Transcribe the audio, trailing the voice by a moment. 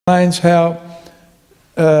explains how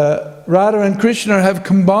Radha and Krishna have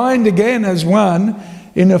combined again as one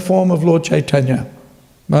in the form of Lord Chaitanya,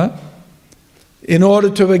 right? In order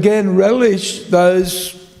to again relish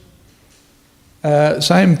those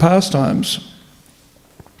same pastimes.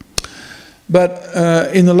 But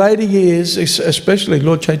in the later years, especially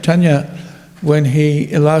Lord Chaitanya, when in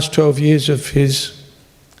the last 12 years of his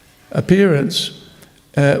appearance,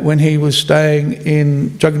 when he was staying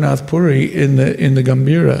in Jagannath Puri in the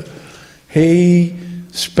Gambhira, he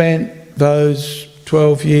spent those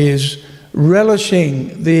 12 years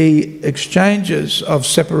relishing the exchanges of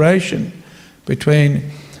separation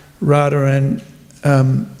between Radha and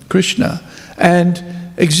Krishna, and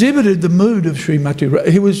exhibited the mood of Srimati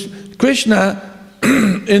Radha. He was Krishna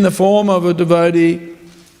in the form of a devotee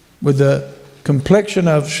with the complexion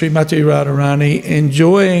of Srimati Radharani,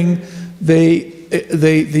 enjoying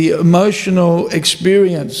the emotional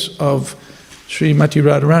experience of Srimati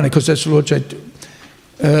Radharani, because that's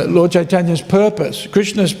Lord Chaitanya's purpose.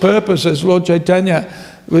 Krishna's purpose as Lord Chaitanya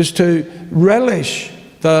was to relish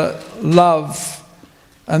the love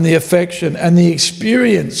and the affection and the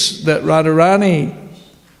experience that Radharani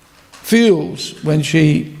feels when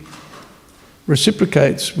she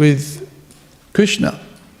reciprocates with Krishna.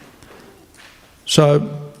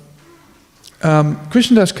 So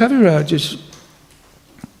Krishnadas Kaviraj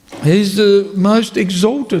he's the most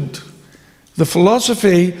exalted. The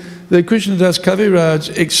philosophy that Krishnadas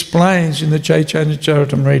Kaviraj explains in the Chaitanya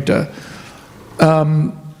Charitamrita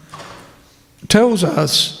tells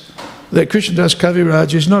us that Krishnadas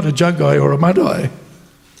Kaviraj is not a Jagai or a Madai,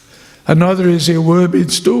 and neither is he a worm in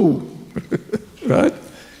stool, right?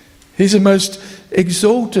 He's the most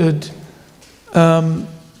exalted,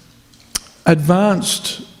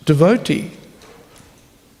 advanced devotee.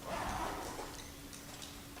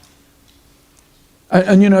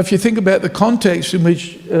 And you know, if you think about the context in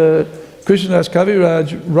which Krishnadas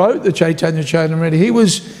Kaviraj wrote the Chaitanya Charitamrita, he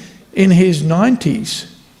was in his 90s,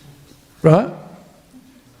 right?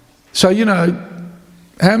 So, you know,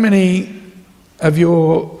 how many of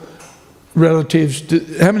your relatives do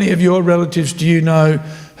you know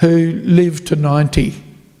who lived to 90?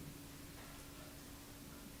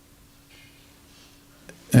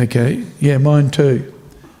 Okay, yeah, mine too.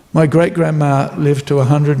 My great-grandma lived to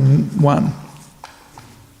 101.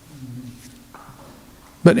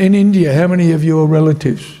 But in India, how many of your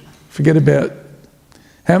relatives, forget about,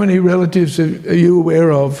 how many relatives are you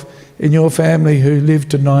aware of in your family who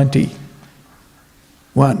lived to 90?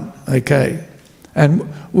 One, okay. And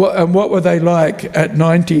what were they like at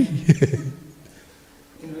 90? In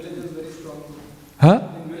villages, very strong. Huh?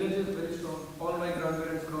 In villages, very strong. All my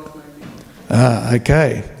grandparents crossed 90. Ah,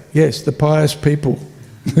 okay. Yes, the pious people.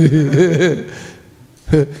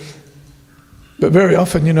 But very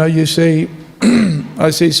often, you know, you see,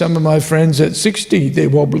 I see some of my friends at 60, they're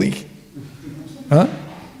wobbly. Huh?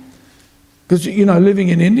 Because, you know, living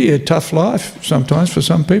in India, tough life sometimes for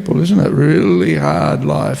some people, isn't it? Really hard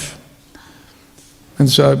life. And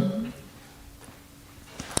so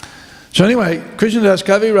anyway, Krishnadas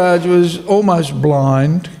Kaviraj was almost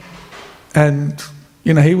blind, and,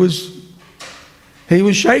 you know, he was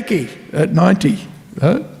shaky at 90.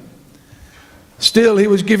 Right? Still, he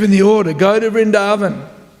was given the order, go to Vrindavan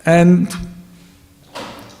and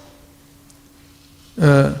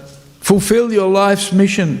fulfill your life's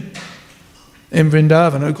mission in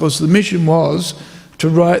Vrindavan. Of course, the mission was to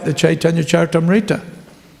write the Chaitanya Charitamrita.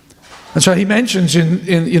 And so he mentions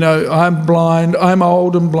in you know, I'm blind, I'm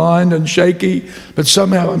old and blind and shaky, but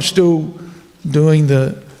somehow I'm still doing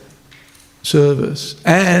the service.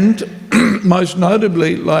 And most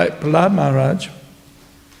notably, like Prahlad Maharaj,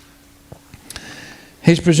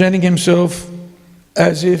 he's presenting himself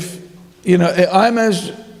as if, you know, I'm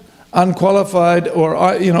as unqualified, or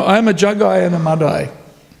I'm a Jagai and a Madai.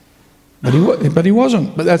 But he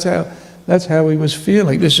wasn't. But that's how he was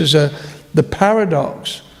feeling. This is the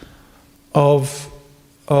paradox of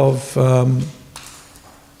the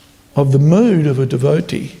mood of a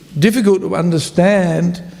devotee. Difficult to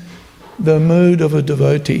understand the mood of a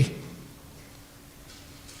devotee.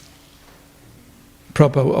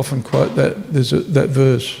 Prabhupada often quote that. There's that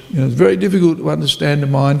verse. You know, it's very difficult to understand the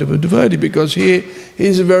mind of a devotee, because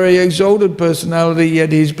he's a very exalted personality, yet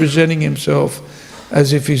he's presenting himself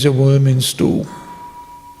as if he's a worm in stool.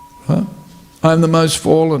 Right? I'm the most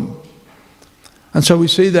fallen. And so we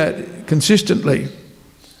see that consistently.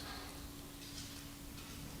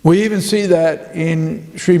 We even see that in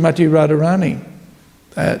Srimati Radharani.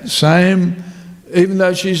 That same, even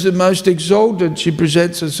though she's the most exalted, she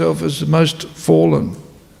presents herself as the most fallen.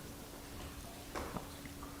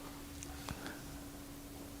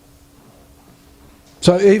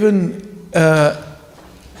 So even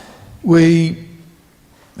we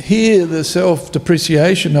hear the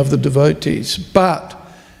self-depreciation of the devotees, but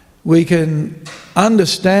we can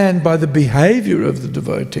understand by the behaviour of the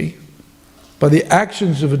devotee, by the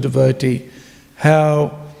actions of a devotee,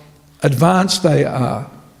 how advanced they are,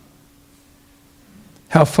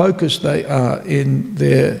 how focused they are in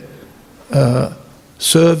their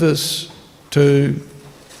service to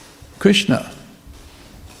Krishna.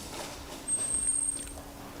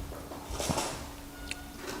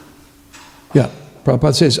 Yeah,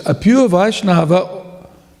 Prabhupada says, a pure Vaishnava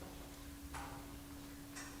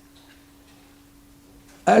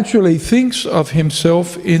actually thinks of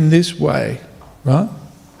himself in this way, right?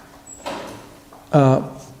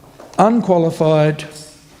 Unqualified,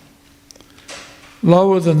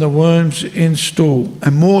 lower than the worms in stool,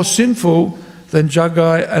 and more sinful than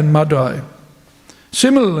Jagai and Madai.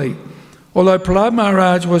 Similarly, although Prahlad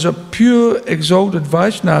Maharaj was a pure, exalted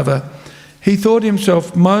Vaishnava, he thought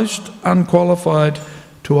himself most unqualified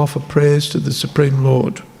to offer prayers to the Supreme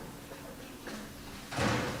Lord.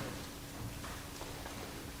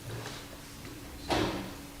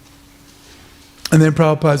 And then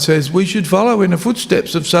Prabhupada says, we should follow in the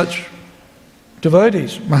footsteps of such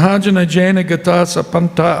devotees. Mahajana Jena Gatasa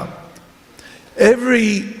Panta.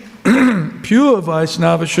 Every pure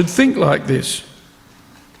Vaishnava should think like this.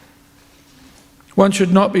 One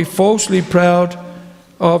should not be falsely proud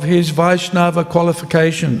of his Vaishnava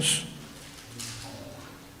qualifications.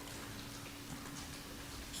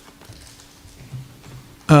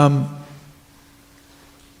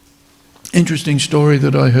 Interesting story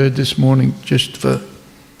that I heard this morning, just for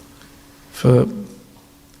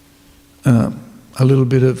a little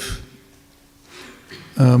bit of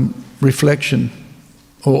reflection,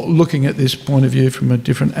 or looking at this point of view from a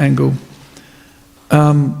different angle.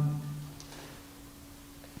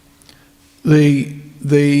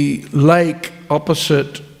 The lake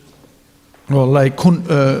opposite, or Lake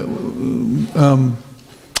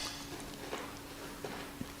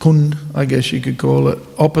Kund, I guess you could call it,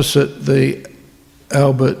 opposite the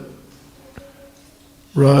Albert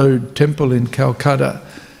Road Temple in Calcutta,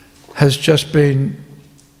 has just been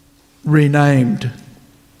renamed.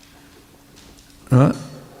 Right?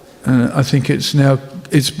 I think it's now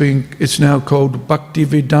called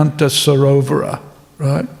Bhaktivedanta Sarovara.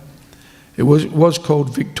 Right? It was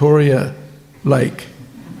called Victoria Lake.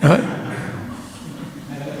 Right?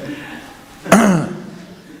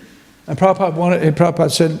 And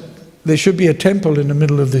Prabhupada said there should be a temple in the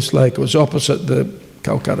middle of this lake. It was opposite the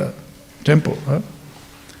Calcutta temple, right?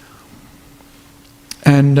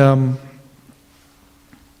 And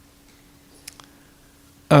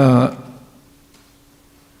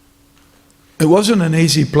it wasn't an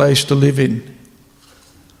easy place to live in,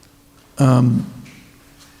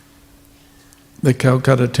 the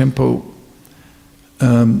Calcutta temple.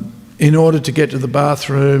 In order to get to the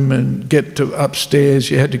bathroom and get to upstairs,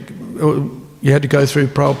 you had to go through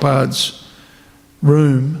Prabhupada's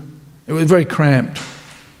room. It was very cramped.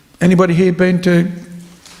 Anybody here been to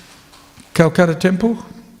Calcutta Temple?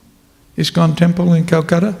 ISKCON Temple in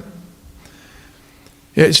Calcutta?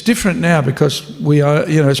 Yeah, it's different now because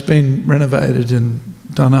it's been renovated and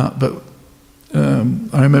done up. But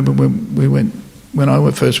I remember when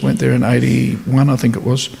I first went there in '81, I think it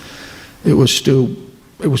was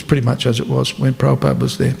pretty much as it was when Prabhupada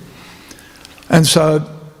was there. And so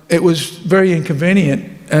it was very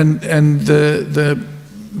inconvenient, and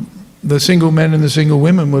the single men and the single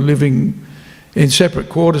women were living in separate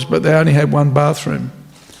quarters, but they only had one bathroom,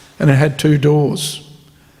 and it had two doors.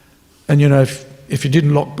 And if you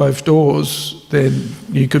didn't lock both doors, then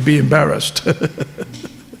you could be embarrassed.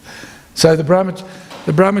 So the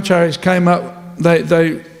brahmacharis came up. They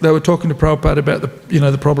were talking to Prabhupada about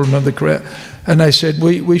the problem of the crowd, and they said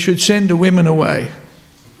we should send the women away.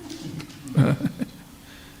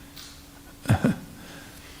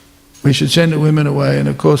 We should send the women away, and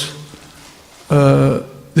of course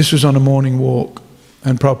this was on a morning walk,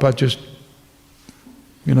 and Prabhupada just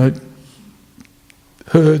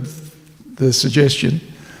heard the suggestion,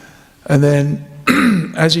 and then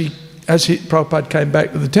as Prabhupada came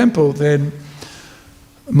back to the temple, then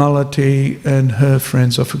Malati and her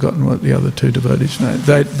friends, I've forgotten what the other two devotees' names.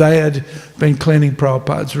 They had been cleaning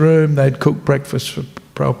Prabhupada's room. They'd cooked breakfast for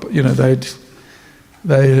Prabhupada.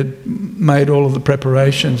 They had made all of the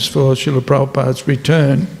preparations for Srila Prabhupada's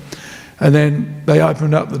return, and then they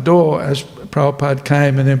opened up the door as Prabhupada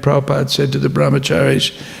came, and then Prabhupada said to the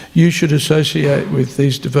brahmacharis, "You should associate with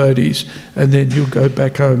these devotees, and then you'll go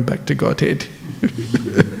back home, back to Godhead."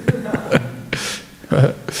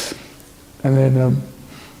 And then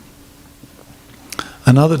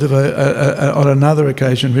On another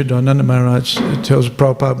occasion, Hridayananda Maharaj tells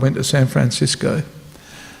Prabhupada went to San Francisco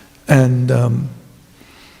and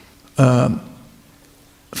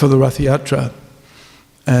for the Rath Yatra,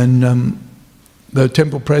 and the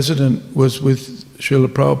temple president was with Srila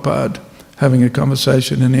Prabhupada having a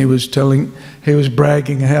conversation, and he was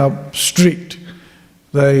bragging how strict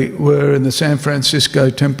they were in the San Francisco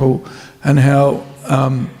temple, and how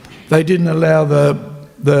they didn't allow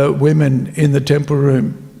the women in the temple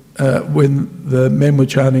room when the men were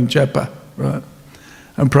chanting japa, right?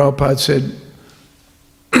 And Prabhupada said,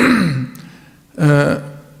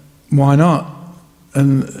 why not?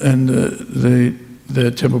 And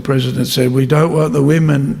the temple president said, we don't want the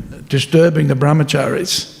women disturbing the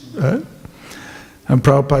brahmacharis, right? And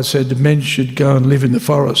Prabhupada said the men should go and live in the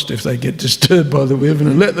forest if they get disturbed by the women,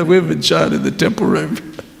 and let the women chant in the temple room.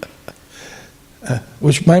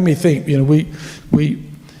 Which made me think,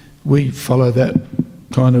 we follow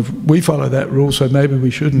that rule, so maybe we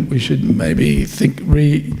shouldn't. We should maybe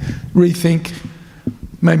rethink.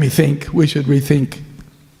 Made me think we should rethink.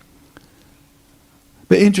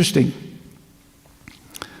 But interesting.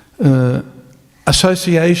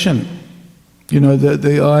 Association.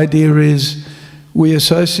 The idea is we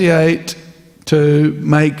associate to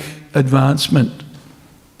make advancement.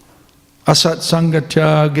 Asat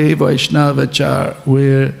Sangatyage Vaishnavachar,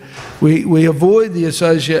 where we avoid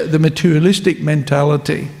the materialistic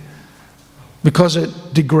mentality because it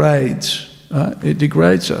degrades. It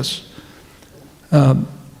degrades us.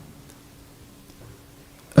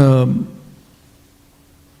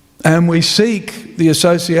 And we seek the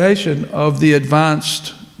association of the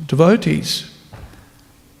advanced devotees.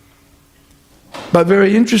 But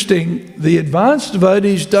very interesting, the advanced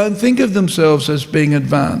devotees don't think of themselves as being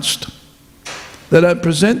advanced. They don't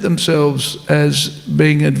present themselves as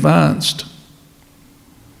being advanced.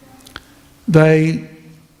 They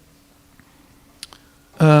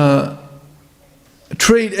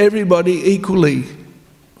treat everybody equally.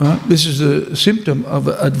 Right? This is a symptom of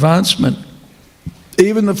advancement.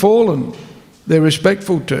 Even the fallen, they're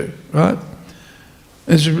respectful to, right?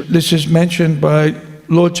 This is mentioned by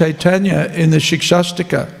Lord Chaitanya in the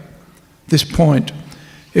Shikshastika, this point.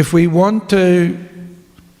 If we want to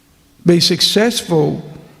be successful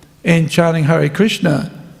in chanting Hare Krishna,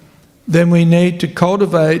 then we need to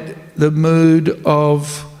cultivate the mood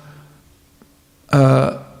of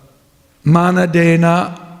manadena,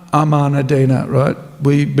 amanadena, right?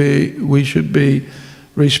 We should be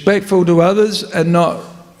respectful to others and not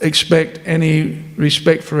expect any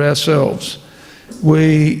respect for ourselves.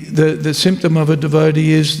 The symptom of a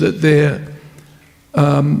devotee is that they're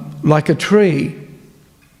like a tree,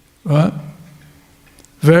 right?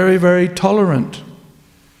 Very, very tolerant.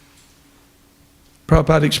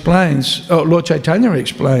 Prabhupada explains, Lord Chaitanya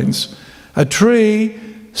explains, a tree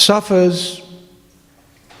suffers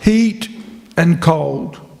heat and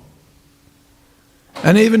cold.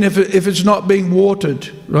 And even if it's not being watered,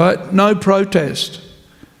 right, no protest,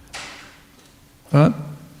 right?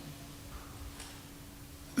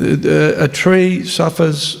 A tree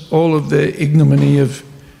suffers all of the ignominy of,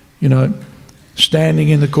 standing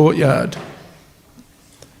in the courtyard.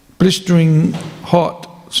 Blistering hot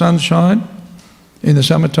sunshine in the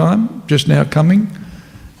summertime, just now coming,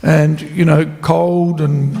 and, cold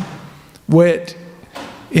and wet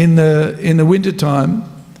in the wintertime,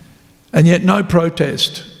 and yet no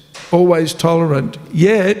protest, always tolerant.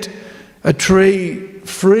 Yet a tree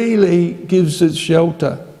freely gives its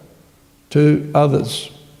shelter to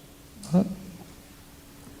others. Right?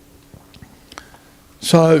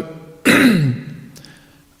 So,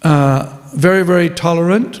 very, very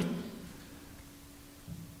tolerant,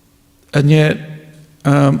 and yet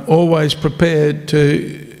always prepared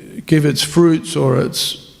to give its fruits or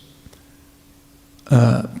its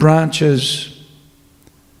branches,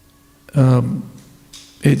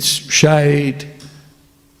 its shade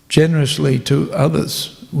generously to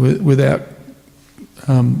others without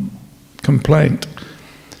complaint.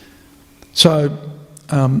 So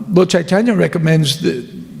Lord Chaitanya recommends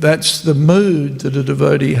that's the mood that a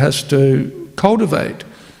devotee has to cultivate,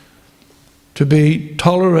 to be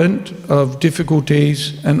tolerant of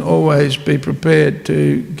difficulties and always be prepared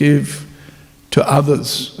to give to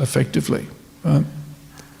others effectively, right?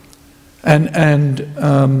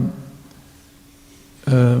 And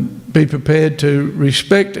be prepared to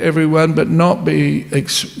respect everyone, but not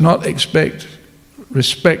expect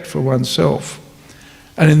respect for oneself.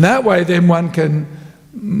 And in that way, then one can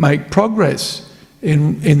make progress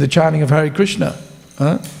in the chanting of Hare Krishna.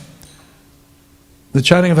 Right? The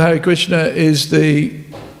chanting of Hare Krishna is the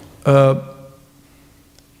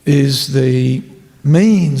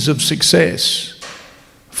means of success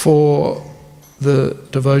for the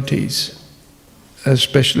devotees,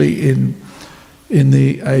 especially in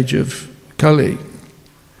the age of Kali.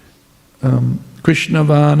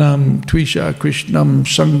 Krishnavanam Tvisha Krishnam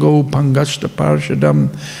Sango Pangasta Parshadam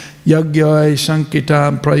Yagyai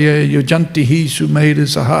Sankitam Praye Yujantihi Sumeda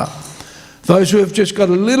Saha. Those who have just got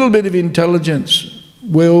a little bit of intelligence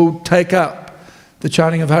will take up the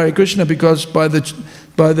chanting of Hare Krishna, because by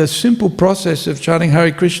the simple process of chanting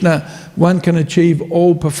Hare Krishna, one can achieve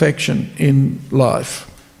all perfection in life.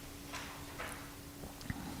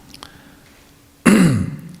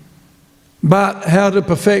 But how to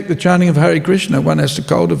perfect the chanting of Hare Krishna? One has to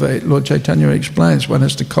cultivate, Lord Chaitanya explains, one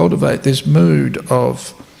has to cultivate this mood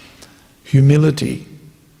of humility,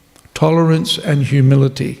 tolerance and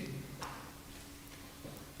humility.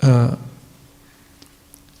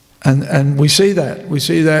 And we see that. We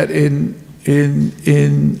see that in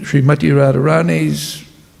Srimati Radharani's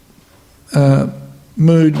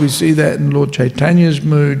mood. We see that in Lord Chaitanya's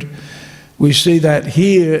mood. We see that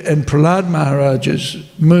here in Prahlad Maharaj's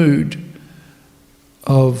mood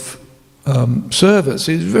of service.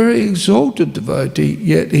 He's a very exalted devotee,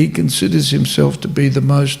 yet he considers himself to be the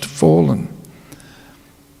most fallen.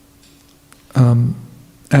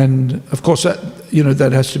 And of course, that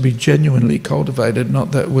that has to be genuinely cultivated.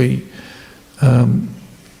 Not that we,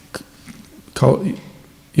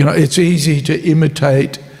 it's easy to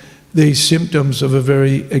imitate these symptoms of a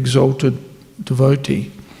very exalted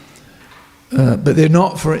devotee, but they're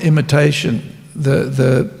not for imitation.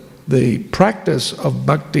 The practice of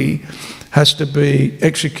bhakti has to be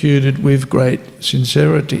executed with great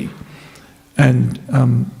sincerity and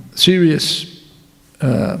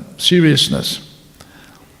seriousness.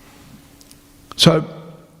 So,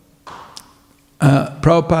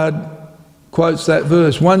 Prabhupada quotes that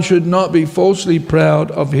verse, one should not be falsely proud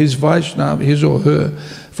of his or her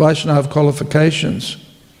Vaishnava qualifications.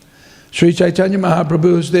 Sri Chaitanya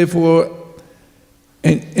Mahaprabhu has therefore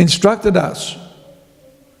instructed us,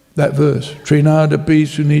 that verse, Trinadapi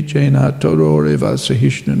Sunichena Todoreva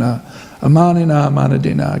Sahishnuna Amanina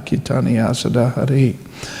Manadina Kitaniya Sadahari.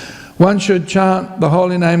 One should chant the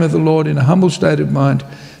holy name of the Lord in a humble state of mind,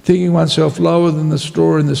 thinking oneself lower than the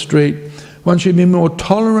straw in the street. One should be more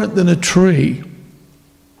tolerant than a tree,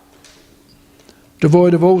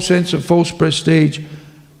 devoid of all sense of false prestige,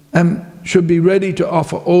 and should be ready to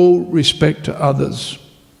offer all respect to others.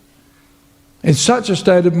 In such a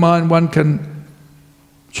state of mind, one can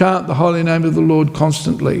chant the holy name of the Lord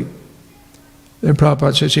constantly. Then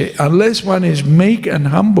Prabhupada says here, unless one is meek and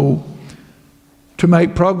humble, to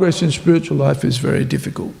make progress in spiritual life is very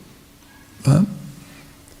difficult.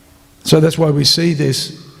 So that's why we see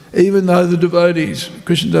this, even though the devotees,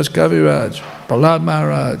 Krishnadas Kaviraj, Prahlad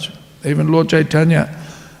Maharaj, even Lord Chaitanya,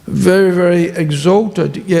 very, very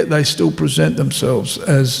exalted, yet they still present themselves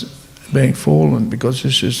as being fallen, because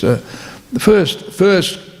this is the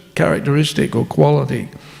first characteristic or quality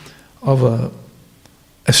of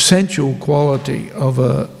essential quality of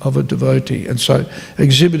a devotee, and so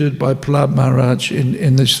exhibited by Prahlad Maharaj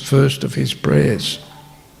in this first of his prayers.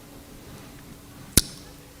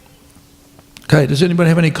 Okay, does anybody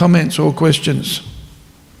have any comments or questions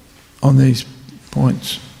on these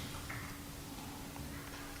points?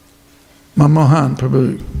 Manmohan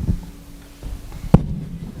Prabhu.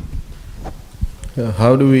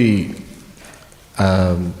 How do we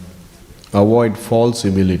avoid false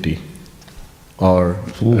humility or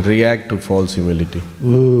react to false humility?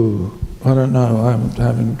 Ooh, I don't know. I'm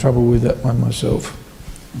having trouble with that one myself.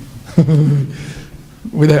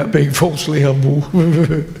 Without being falsely humble.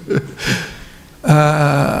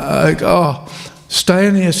 Stay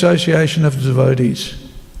in the association of devotees.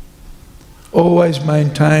 Always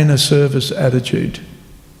maintain a service attitude.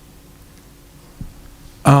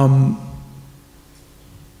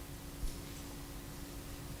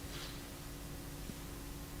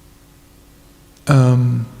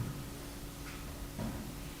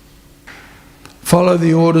 Follow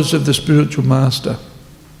the orders of the spiritual master.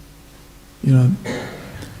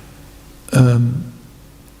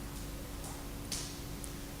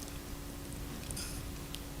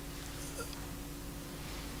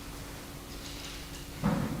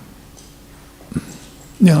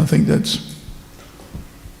 I think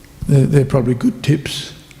they're probably good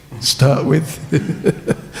tips to start with.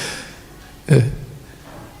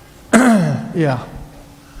 Yeah.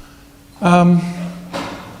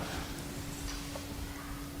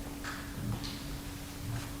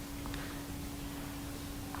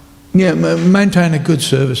 Maintain a good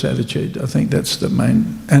service attitude. I think that's the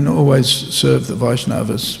main, and always serve the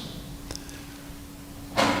Vaishnavas.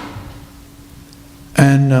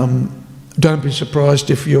 And don't be surprised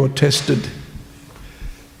if you're tested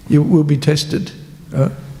You will be tested.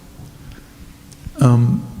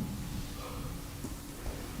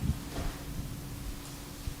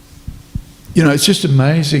 You know, it's just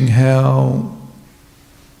amazing how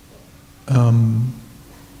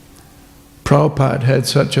Prabhupada had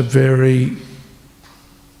such a very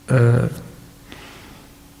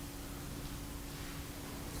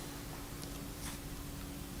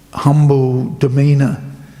humble demeanour,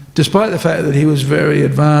 despite the fact that he was very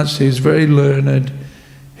advanced, he was very learned,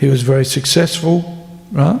 he was very successful,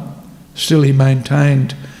 right? Still he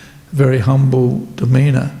maintained very humble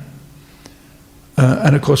demeanour.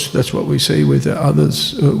 And of course that's what we see with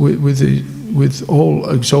others, with all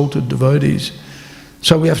exalted devotees.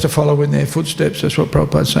 So we have to follow in their footsteps. That's what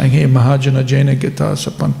Prabhupada is saying here, Mahajana Jena Gita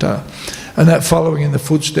Sapanta. And that following in the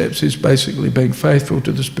footsteps is basically being faithful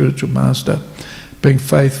to the spiritual master, being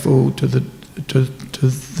faithful to the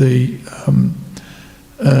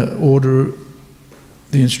order,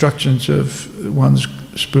 the instructions of one's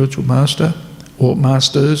spiritual master, or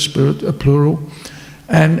masters, plural.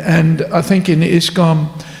 And I think in ISKCON,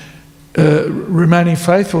 remaining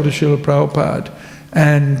faithful to Srila Prabhupada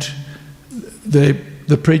and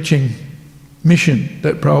the preaching mission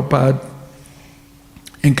that Prabhupada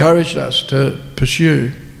encouraged us to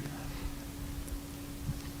pursue,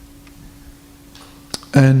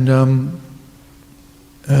 and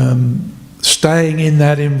staying in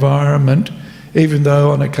that environment, even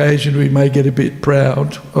though on occasion we may get a bit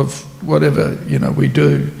proud of whatever we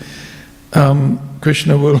do.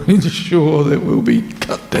 Krishna will ensure that we'll be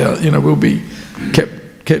cut down, we'll be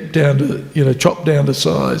kept down to, chopped down to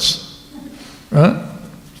size, right?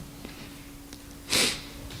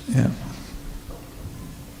 Yeah.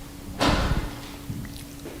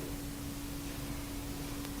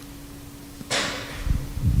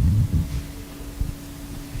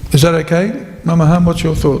 Is that okay? Mama Han, what's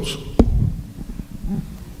your thoughts?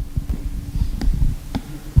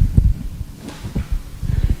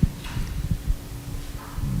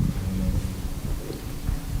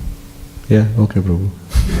 Yeah, okay, Prabhu.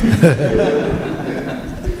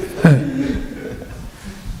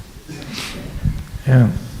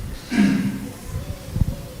 Yeah.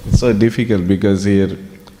 It's so difficult because here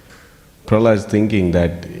Prahlad is thinking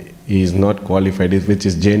that he is not qualified, which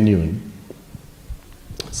is genuine.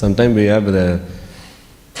 Sometimes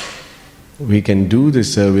we can do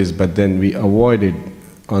this service, but then we avoid it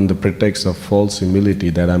on the pretext of false humility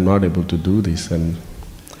that I'm not able to do this, and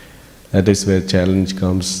that is where challenge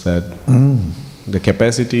comes, that the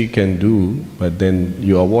capacity can do, but then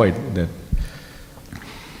you avoid that.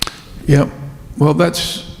 Yeah, well,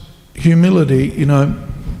 that's humility,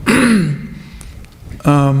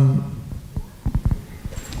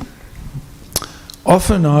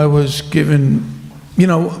 often I was given,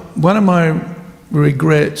 one of my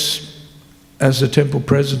regrets as the temple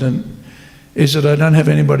president is that I don't have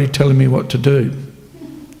anybody telling me what to do.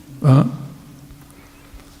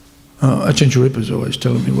 Ajahn Charipa's always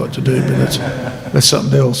telling me what to do, but that's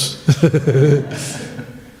something else.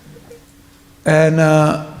 And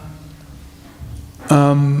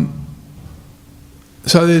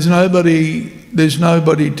so there's nobody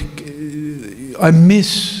to, I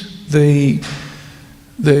miss the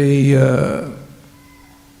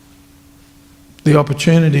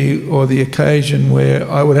opportunity or the occasion where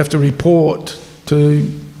I would have to report to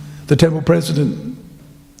the temple president.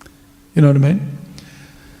 You know what I mean?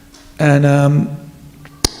 And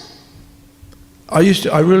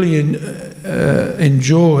I really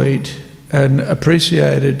enjoyed and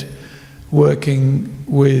appreciated working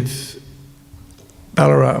with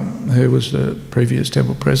Balaram, who was the previous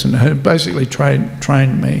temple president, who basically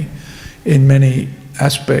trained me in many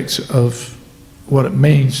aspects of what it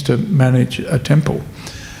means to manage a temple.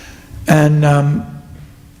 And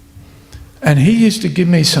he used to give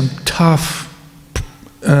me some tough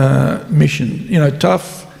missions,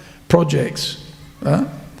 tough projects, right?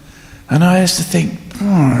 And I used to think,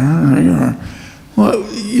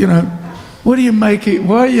 what do you make it?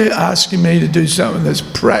 Why are you asking me to do something that's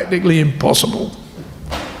practically impossible,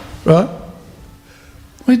 right?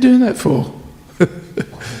 What are you doing that for?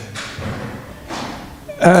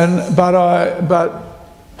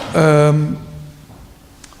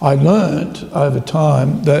 I learned over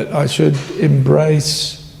time that I should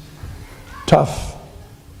embrace tough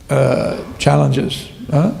challenges,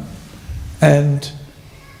 right? And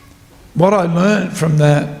what I learned from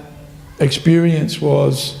that experience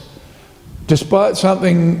was, despite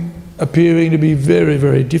something appearing to be very,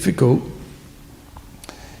 very difficult,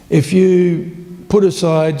 if you put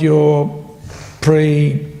aside your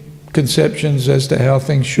preconceptions as to how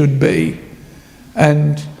things should be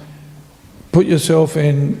and put yourself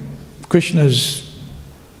in Krishna's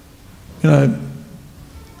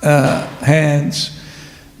hands,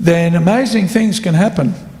 then amazing things can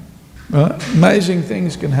happen. Right? Amazing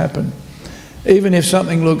things can happen, even if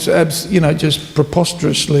something looks just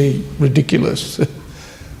preposterously ridiculous.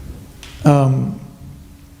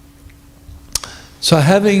 So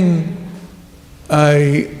having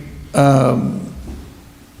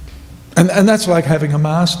and that's like having a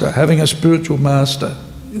master, having a spiritual master.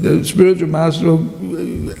 The spiritual master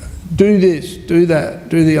will do this, do that,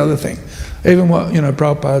 do the other thing. Even what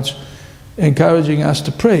Prabhupada's encouraging us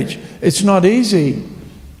to preach. It's not easy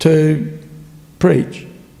to preach,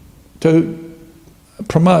 to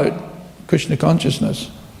promote Krishna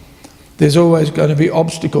consciousness. There's always going to be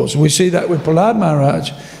obstacles. We see that with Prahlad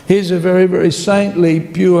Maharaj. He's a very, very saintly,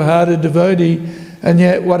 pure-hearted devotee, and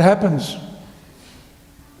yet what happens?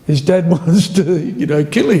 His dad wants to,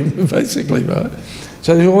 kill him, basically, right?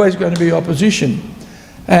 So there's always going to be opposition.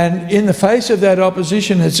 And in the face of that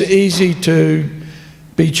opposition, it's easy to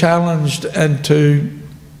be challenged and to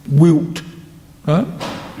wilt, right?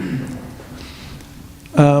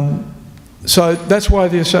 So that's why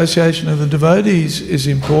the association of the devotees is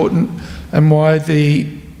important, and why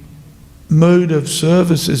the mood of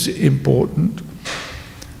service is important.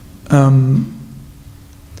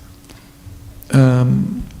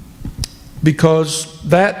 Because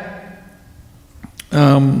that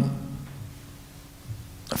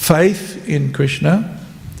faith in Krishna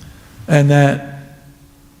and that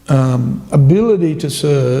ability to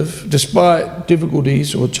serve despite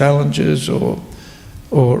difficulties or challenges or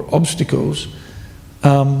obstacles,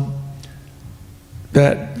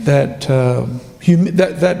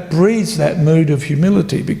 that breeds that mood of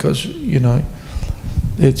humility, because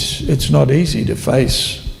it's not easy to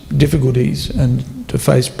face difficulties and to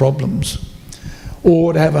face problems,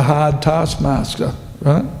 or to have a hard taskmaster,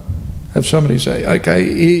 right? Have somebody say, okay,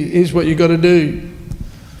 here's what you got to do,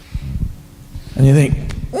 and you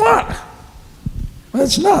think, what?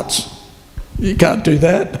 That's nuts. You can't do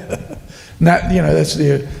that. That's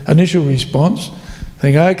the initial response.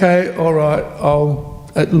 Think, okay, all right, I'll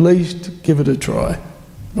at least give it a try,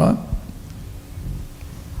 right?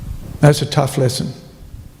 That's a tough lesson.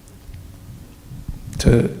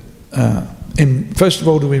 To first of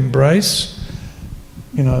all to embrace,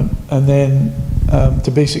 and then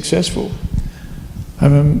to be successful. I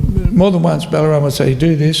mean, more than once Balaram would say,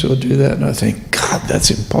 do this or do that, and I think, God, that's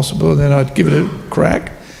impossible. And then I'd give it a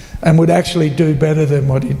crack and would actually do better than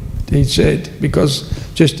what he said, because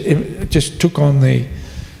just took on the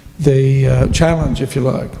challenge, if you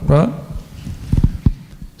like, right?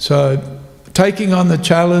 So taking on the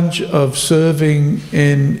challenge of serving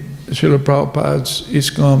in Srila Prabhupada's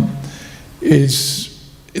ISKCON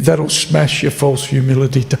that'll smash your false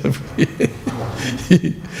humility, don't it?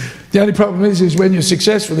 The only problem is when you're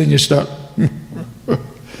successful, then you start,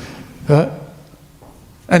 right?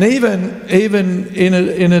 And even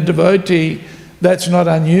in a devotee, that's not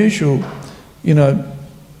unusual, and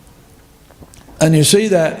you see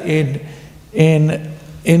that in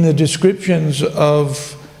the descriptions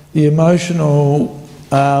of the emotions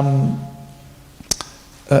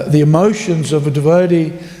of a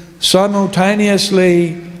devotee.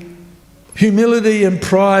 Simultaneously, humility and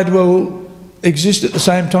pride will exist at the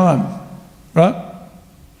same time, right?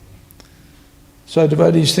 So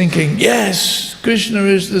devotees thinking, yes, Krishna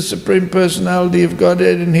is the Supreme Personality of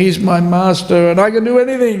Godhead and He's my master and I can do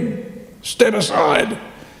anything. Step aside.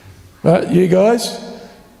 Right, you guys?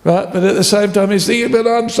 Right, but at the same time he's thinking, but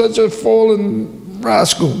I'm such a fallen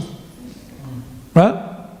rascal. Right?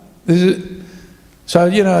 So,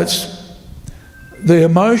 it's the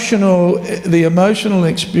emotional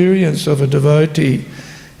experience of a devotee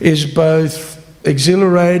is both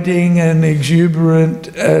exhilarating and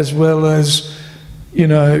exuberant, as well as,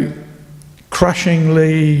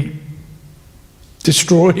 crushingly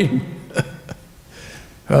destroying.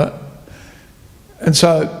 Right? And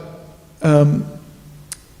so,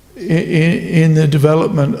 in the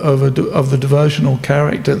development of the devotional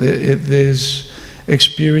character, there's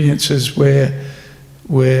experiences where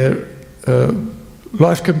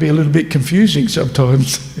life can be a little bit confusing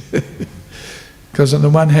sometimes. Because on the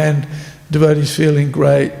one hand, devotees feeling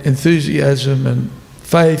great enthusiasm and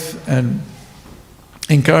faith and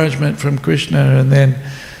encouragement from Krishna, and then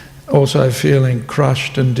also feeling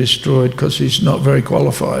crushed and destroyed because he's not very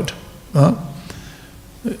qualified. Right?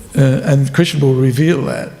 And Krishna will reveal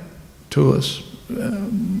that to us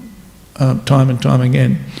time and time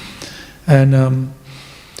again. And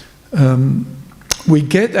we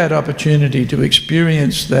get that opportunity to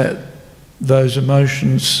experience those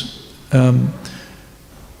emotions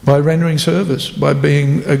by rendering service, by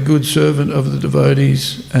being a good servant of the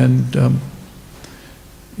devotees, and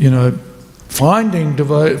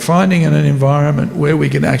finding an environment where we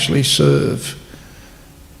can actually serve.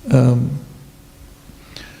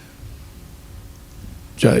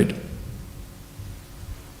 Jade.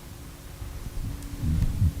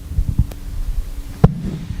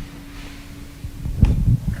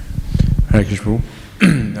 Hare Krishna Prabhu.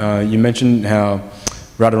 You mentioned how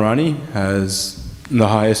Radharani has the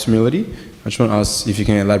highest humility. I just want to ask if you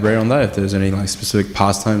can elaborate on that, if there's any like specific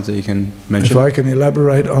pastimes that you can mention. If I can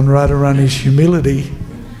elaborate on Radharani's humility,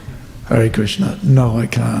 Hare Krishna, no I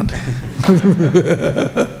can't.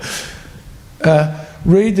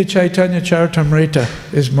 Read the Chaitanya Charitamrita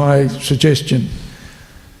is my suggestion.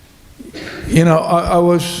 You know, I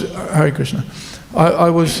was, Hare Krishna, I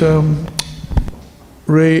was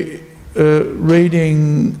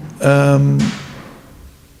reading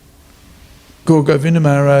Guru Govinda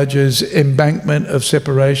Maharaj's Embankment of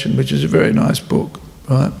Separation, which is a very nice book,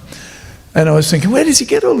 right? And I was thinking, where does he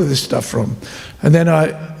get all of this stuff from? And then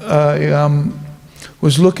I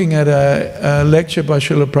was looking at a lecture by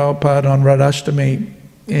Srila Prabhupada on Radhashtami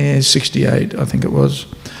in 68, I think it was.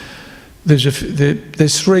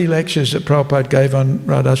 There's 3 lectures that Prabhupada gave on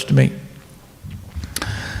Radhashtami.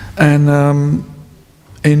 And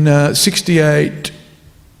in 68,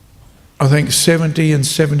 I think 70 and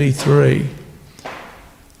 73,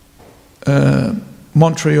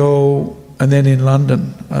 Montreal, and then in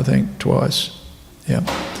London, I think twice. Yeah.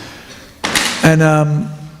 And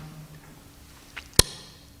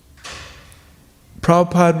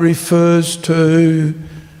Prabhupada refers to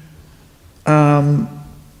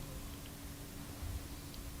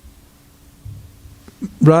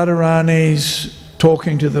Radharani's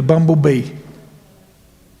talking to the bumblebee,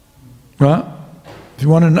 right? If you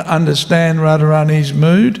want to understand Radharani's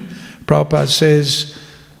mood, Prabhupada says,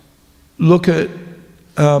 look at,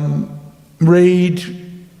 read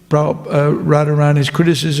Radharani's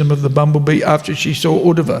criticism of the bumblebee after she saw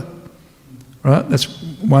Uddhava, right? That's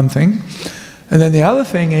one thing. And then the other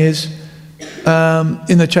thing is,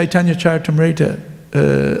 in the Chaitanya Charitamrita,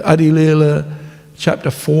 Adi Leela,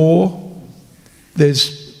 chapter 4,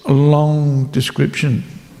 there's a long description.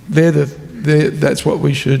 That's what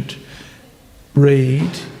we should read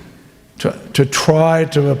to try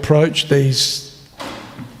to approach this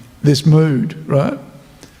mood, right?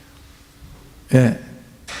 Yeah.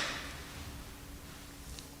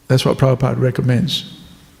 That's what Prabhupada recommends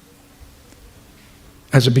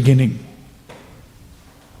as a beginning.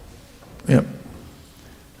 Yep.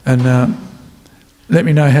 And let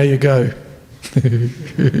me know how you go.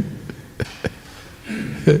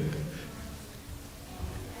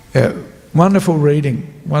 Yeah. Wonderful reading.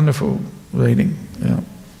 Yeah.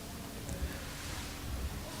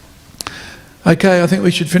 Okay, I think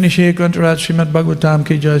we should finish here. Grantaraj Srimad Bhagavatam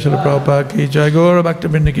ki jai, Srila Prabhupada ki jai, Gaura Bhakta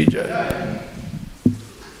Vrinda ki jai.